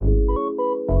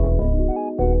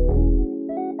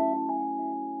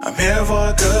here for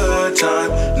a good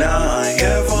time. Now I'm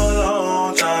here for a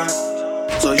long time.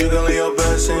 So you can leave your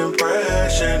best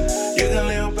impression. You can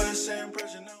leave your best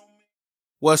impression on me.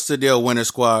 What's the deal, Winter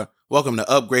Squad? Welcome to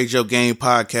Upgrade Your Game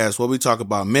podcast, where we talk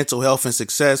about mental health and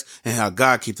success and how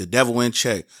God keeps the devil in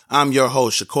check. I'm your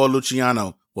host, Shakur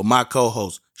Luciano, with my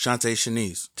co-host, Shante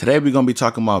Shanice. Today, we're going to be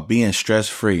talking about being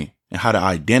stress-free and how to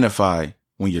identify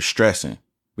when you're stressing.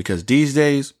 Because these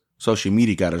days, social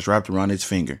media got us wrapped around its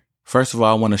finger. First of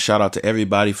all, I want to shout out to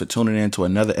everybody for tuning in to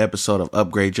another episode of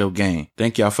Upgrade Your Game.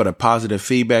 Thank y'all for the positive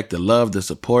feedback, the love, the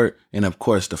support, and of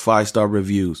course, the 5-star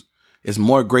reviews. It's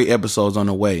more great episodes on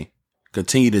the way.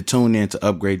 Continue to tune in to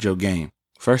Upgrade Your Game.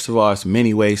 First of all, there's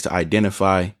many ways to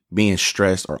identify being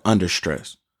stressed or under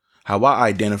stress. How I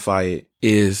identify it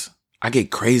is I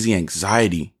get crazy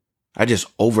anxiety. I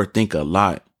just overthink a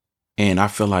lot. And I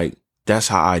feel like that's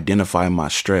how I identify my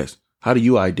stress. How do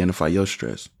you identify your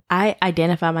stress? I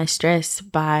identify my stress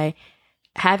by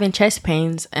having chest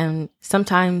pains, and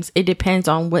sometimes it depends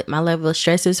on what my level of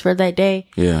stress is for that day.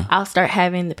 Yeah. I'll start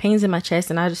having the pains in my chest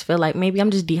and I just feel like maybe I'm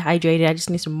just dehydrated. I just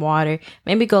need some water.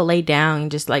 Maybe go lay down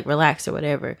and just like relax or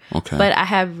whatever. Okay. But I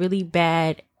have really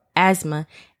bad asthma.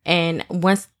 And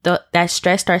once that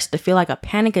stress starts to feel like a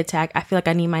panic attack, I feel like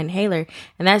I need my inhaler.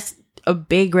 And that's a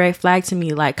big red flag to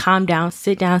me. Like, calm down,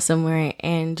 sit down somewhere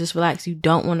and just relax. You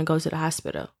don't want to go to the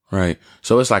hospital. Right.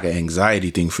 So it's like an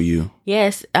anxiety thing for you.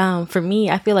 Yes. For me,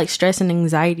 I feel like stress and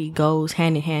anxiety goes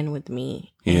hand in hand with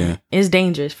me. Yeah. It's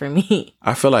dangerous for me.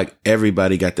 I feel like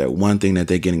everybody got that one thing that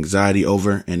they get anxiety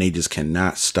over and they just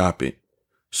cannot stop it.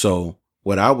 So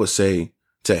what I would say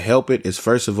to help it is,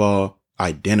 first of all,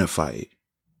 identify it.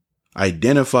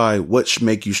 Identify what should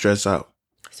make you stress out.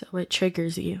 So what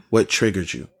triggers you? What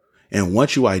triggers you? And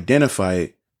once you identify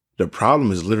it, the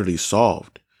problem is literally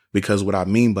solved. Because what I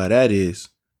mean by that is,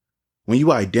 when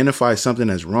you identify something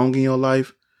that's wrong in your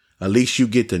life, at least you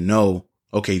get to know,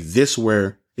 okay, this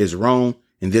where is wrong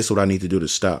and this is what I need to do to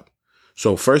stop.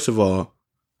 So first of all,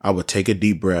 I would take a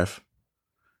deep breath,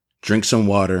 drink some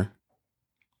water,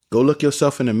 go look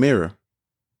yourself in the mirror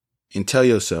and tell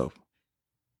yourself,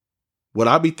 would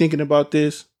I be thinking about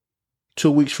this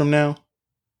 2 weeks from now?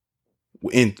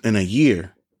 In a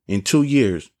year, in 2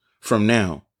 years from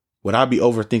now, would I be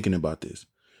overthinking about this?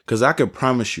 Because I could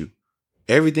promise you,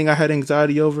 everything I had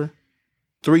anxiety over,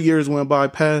 3 years went by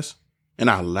past, and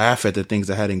I laugh at the things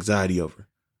I had anxiety over.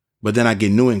 But then I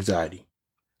get new anxiety.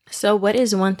 So what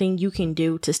is one thing you can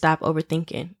do to stop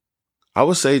overthinking? I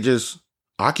would say just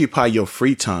occupy your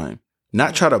free time.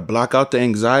 Not try to block out the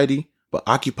anxiety, but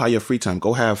occupy your free time.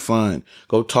 Go have fun.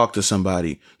 Go talk to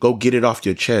somebody. Go get it off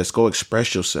your chest. Go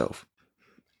express yourself.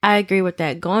 I agree with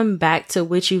that. Going back to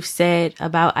what you said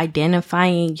about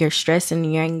identifying your stress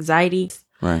and your anxiety.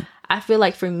 Right. I feel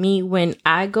like for me, when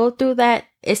I go through that,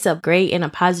 it's a great and a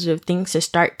positive thing to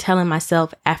start telling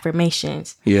myself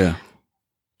affirmations. Yeah.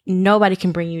 Nobody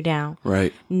can bring you down.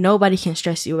 Right. Nobody can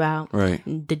stress you out. Right.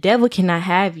 The devil cannot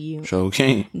have you. Sure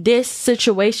can. This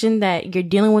situation that you're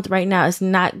dealing with right now is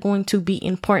not going to be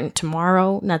important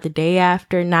tomorrow, not the day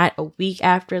after, not a week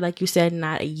after, like you said,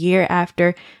 not a year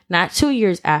after, not 2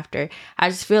 years after.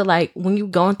 I just feel like when you're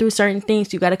going through certain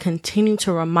things, you got to continue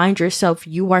to remind yourself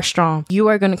you are strong. You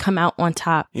are going to come out on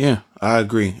top. Yeah, I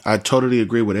agree. I totally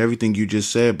agree with everything you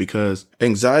just said, because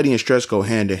anxiety and stress go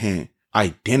hand in hand.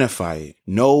 Identify it.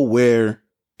 Know where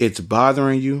it's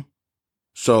bothering you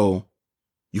so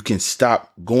you can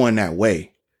stop going that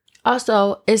way.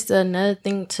 Also, it's another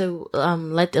thing to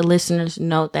let the listeners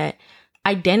know that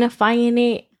identifying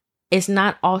it is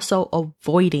not also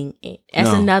avoiding it. That's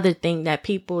another thing that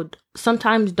people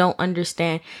sometimes don't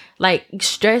understand. Like,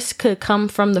 stress could come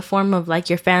from the form of like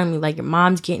your family, like your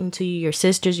mom's getting to you, your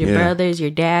sisters, your brothers, your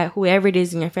dad, whoever it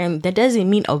is in your family. That doesn't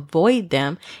mean avoid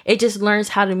them. It just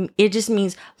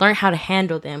means learn how to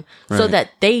handle them so that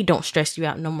they don't stress you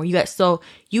out no more. So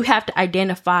you have to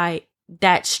identify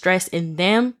that stress in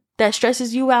them that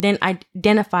stresses you out, then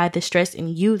identify the stress in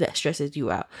you that stresses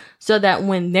you out, so that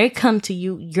when they come to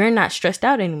you, you're not stressed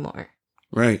out anymore.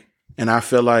 Right. And I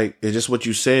feel like it's just what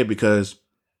you said, because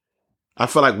I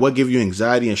feel like what gives you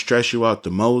anxiety and stress you out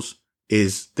the most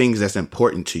is things that's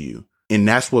important to you. And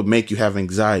that's what make you have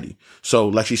anxiety. So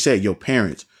like you said, your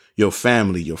parents, your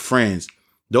family, your friends,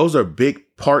 those are big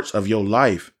parts of your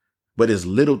life. But it's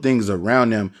little things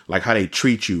around them, like how they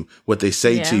treat you, what they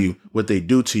say to you, what they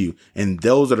do to you. And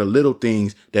those are the little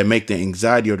things that make the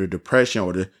anxiety or the depression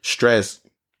or the stress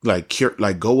like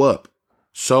go up.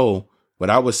 So what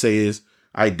I would say is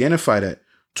identify that.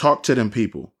 Talk to them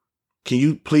people. Can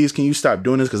you stop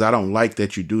doing this? Because I don't like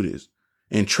that you do this.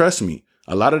 And trust me,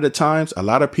 a lot of the times, a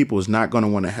lot of people is not going to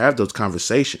want to have those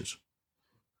conversations.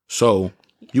 So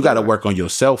You got to work on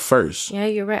yourself first. Yeah,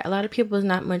 you're right. A lot of people is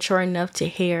not mature enough to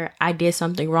hear I did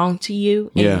something wrong to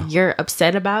you and you're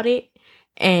upset about it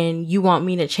and you want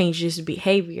me to change this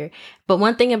behavior. But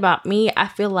one thing about me, I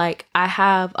feel like I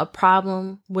have a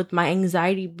problem with my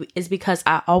anxiety is because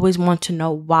I always want to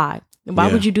know why.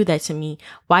 Why would you do that to me?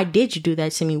 Why did you do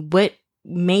that to me? What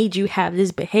made you have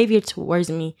this behavior towards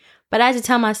me? But I had to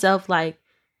tell myself, like,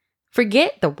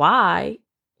 forget the why.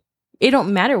 It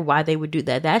don't matter why they would do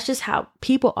that. That's just how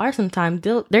people are sometimes.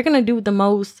 They're going to do the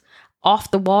most off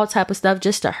the wall type of stuff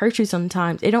just to hurt you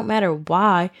sometimes. It don't matter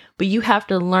why, but you have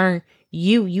to learn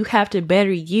you. You have to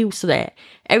better you so that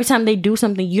every time they do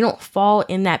something, you don't fall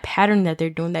in that pattern that they're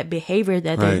doing, that behavior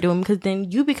that they're doing, because then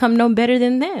you become no better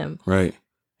than them. Right.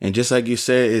 And just like you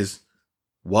said, is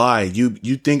why you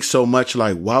think so much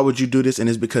like, why would you do this? And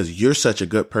it's because you're such a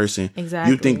good person.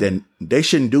 Exactly. You think that they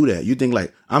shouldn't do that. You think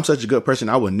like, I'm such a good person,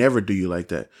 I would never do you like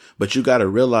that. But you got to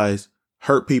realize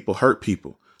hurt people hurt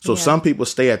people. So some people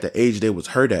stay at the age they was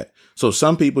hurt at. So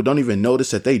some people don't even notice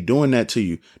that they doing that to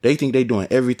you. They think they doing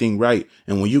everything right.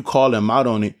 And when you call them out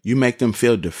on it, you make them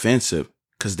feel defensive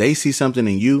because they see something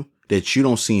in you that you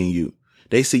don't see in you.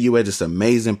 They see you as this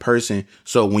amazing person.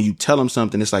 So when you tell them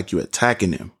something, it's like you're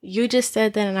attacking them. You just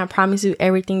said that, and I promise you,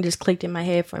 everything just clicked in my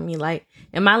head for me. Like,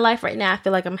 in my life right now, I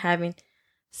feel like I'm having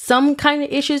some kind of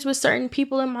issues with certain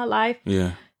people in my life.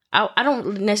 Yeah. I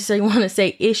don't necessarily want to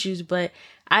say issues, but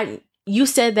you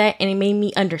said that, and it made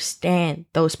me understand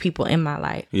those people in my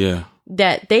life. Yeah.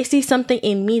 That they see something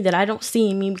in me that I don't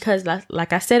see in me because,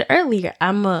 like I said earlier,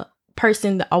 I'm a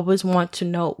person that always want to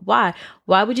know why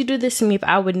would you do this to me if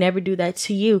I would never do that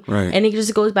to you? Right. And it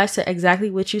just goes back to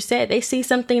exactly what you said. They see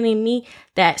something in me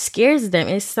that scares them.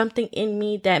 It's something in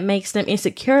me that makes them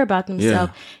insecure about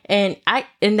themselves. And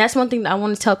that's one thing that I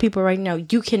want to tell people right now.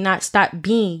 You cannot stop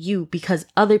being you because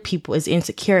other people is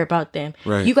insecure about them.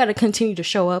 Right. You got to continue to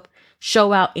show up,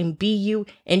 show out, and be you,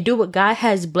 and do what God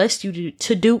has blessed you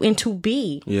to do and to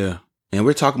be. Yeah. And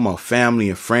we're talking about family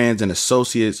and friends and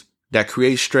associates that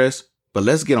create stress. But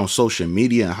let's get on social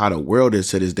media and how the world is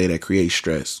to this day that creates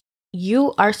stress.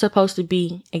 You are supposed to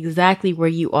be exactly where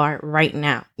you are right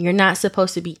now. You're not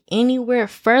supposed to be anywhere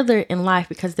further in life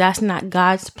because that's not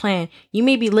God's plan. You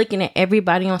may be looking at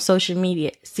everybody on social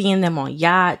media, seeing them on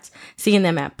yachts, seeing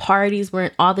them at parties,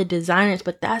 wearing all the designers,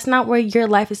 but that's not where your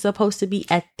life is supposed to be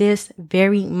at this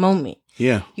very moment.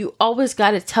 Yeah. You always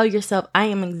got to tell yourself, I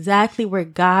am exactly where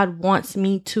God wants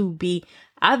me to be.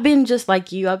 I've been just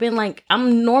like you.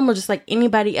 I'm normal just like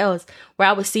anybody else, where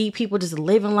I would see people just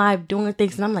living life, doing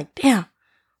things. And I'm like, damn,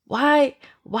 why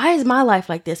is my life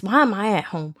like this? Why am I at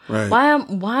home? Right.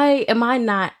 Why am I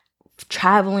not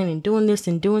traveling and doing this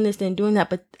and doing this and doing that?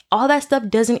 But all that stuff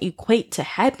doesn't equate to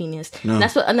happiness. No.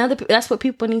 That's what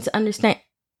people need to understand.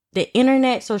 The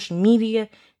internet, social media,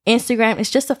 Instagram, it's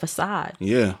just a facade.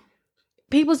 Yeah.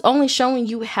 People's only showing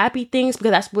you happy things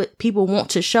because that's what people want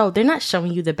to show. They're not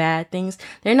showing you the bad things.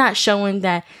 They're not showing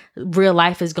that real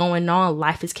life is going on.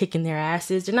 Life is kicking their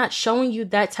asses. They're not showing you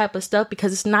that type of stuff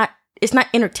because it's not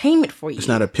entertainment for you. It's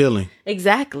not appealing.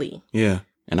 Exactly. Yeah.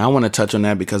 And I want to touch on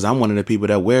that because I'm one of the people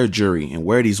that wear jewelry and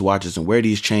wear these watches and wear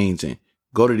these chains and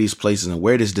go to these places and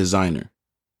wear this designer.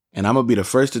 And I'm going to be the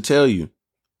first to tell you,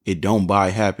 it don't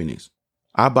buy happiness.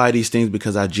 I buy these things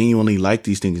because I genuinely like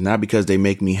these things, not because they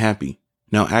make me happy.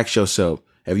 Now ask yourself,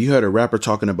 have you heard a rapper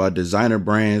talking about designer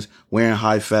brands, wearing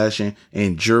high fashion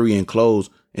and jewelry and clothes,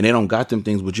 and they don't got them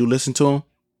things? Would you listen to them?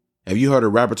 Have you heard a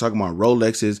rapper talking about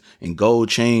Rolexes and gold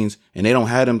chains and they don't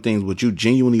have them things? Would you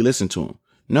genuinely listen to them?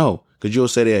 No, because you'll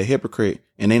say they're a hypocrite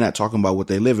and they're not talking about what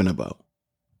they're living about.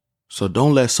 So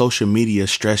don't let social media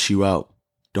stress you out.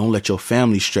 Don't let your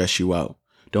family stress you out.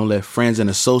 Don't let friends and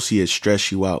associates stress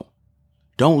you out.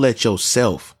 Don't let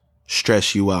yourself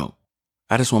stress you out.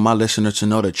 I just want my listener to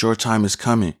know that your time is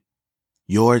coming.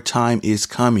 Your time is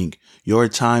coming. Your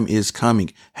time is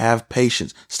coming. Have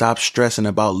patience. Stop stressing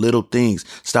about little things.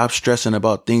 Stop stressing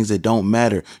about things that don't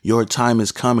matter. Your time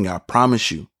is coming. I promise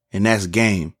you. And that's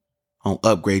game on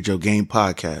Upgrade Your Game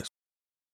Podcast.